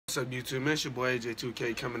What's up, YouTube? It's your boy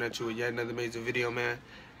AJ2K coming at you with yet another amazing video, man.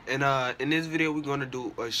 And in this video, we're gonna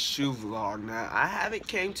do a shoe vlog. Now, I haven't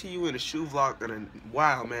came to you in a shoe vlog in a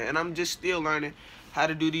while, man, and I'm just still learning how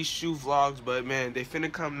to do these shoe vlogs. But man, they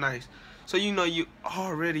finna come nice. So you know,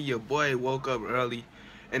 your boy woke up early,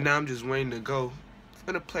 and now I'm just waiting to go.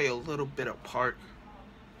 I'm finna play a little bit of park,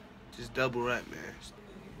 just double rap, man.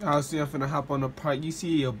 I'll see. I'm finna hop on the park. You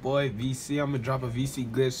see your boy VC. I'm gonna drop a VC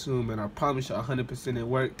glitch soon, man. I promise you 100% it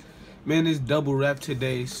work. Man, it's double rap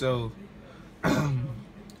today, so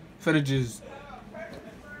finna just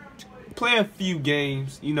play a few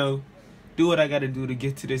games, you know, do what I gotta do to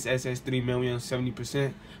get to this SS3, man. We on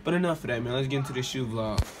 70%. But enough of that, man. Let's get into the shoe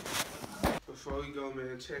vlog. Before we go,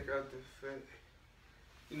 man, check out the fit.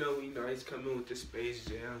 You know, we nice coming with the Space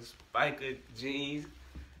Jam, Spiker jeans.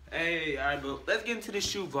 Hey, alright, but let's get into the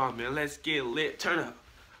shoe vlog, man. Let's get lit. Turn up.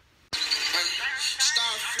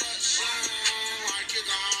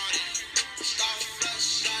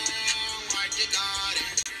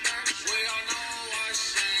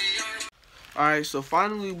 Alright, so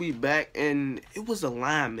finally we back, and it was a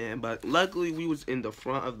line, man, but luckily we was in the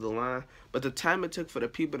front of the line. But the time it took for the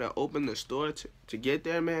people that opened the store to get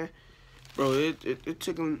there, man, bro, it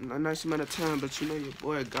took a nice amount of time. But you know, your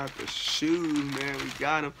boy got the shoes, man. We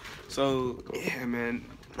got them. So yeah, man,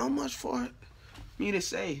 not much for me to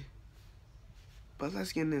say, but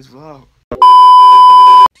let's get in this vlog.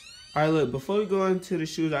 Alright, look, before we go into the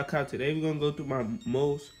shoes I caught today, we're gonna go through my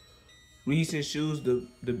most recent shoes. The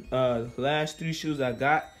last 3 shoes I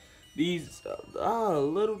got. These are a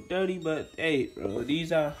little dirty, but hey, bro,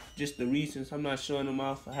 these are just the recents. I'm not showing them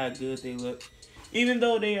off for how good they look, even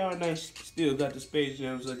though they are nice. Still got the Space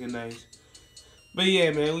Jams looking nice. But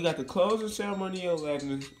yeah, man, we got the closing ceremony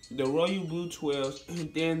 11s, the Royal Blue 12s,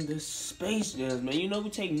 and then the Space Jams, man. You know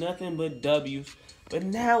we take nothing but W's, but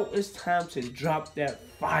now it's time to drop that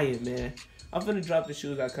fire, man. I'm finna drop the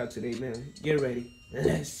shoes I cut today, man. Get ready.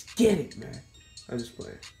 Let's get it, man. I'm just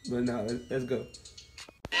playing. But no, let's go.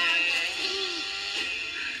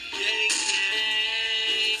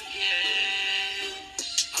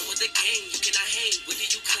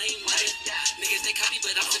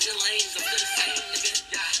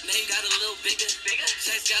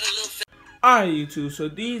 Alright, YouTube, so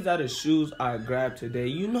these are the shoes I grabbed today.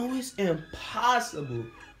 You know it's impossible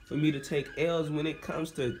for me to take L's when it comes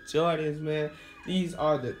to Jordans, man. These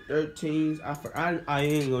are the 13s. I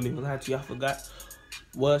ain't gonna even lie to you. I forgot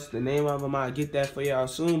what's the name of them. I'll get that for y'all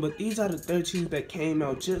soon. But these are the 13s that came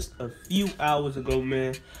out just a few hours ago,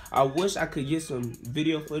 man. I wish I could get some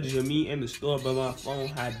video footage of me in the store, but my phone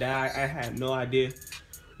had died. I had no idea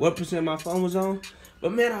what percent my phone was on.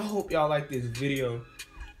 But man, I hope y'all like this video.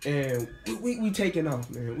 And we taking off,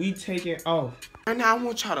 man. We taking off. And now I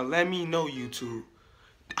want y'all to let me know, YouTube.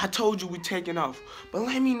 I told you we taking off, but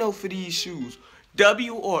let me know for these shoes,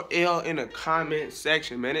 W or L in the comment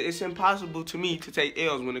section, man. It's impossible to me to take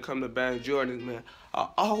L's when it comes to bad Jordans, man. I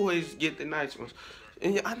always get the nice ones.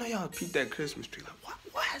 And I know y'all peeped that Christmas tree. Like,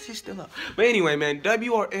 why is it still up? But anyway, man,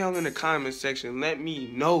 W or L in the comment section. Let me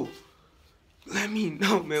know. Let me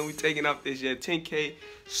know, man. We taking off this year. 10K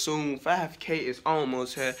soon. 5K is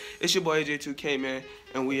almost here. It's your boy AJ2K, man,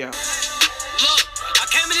 and we out.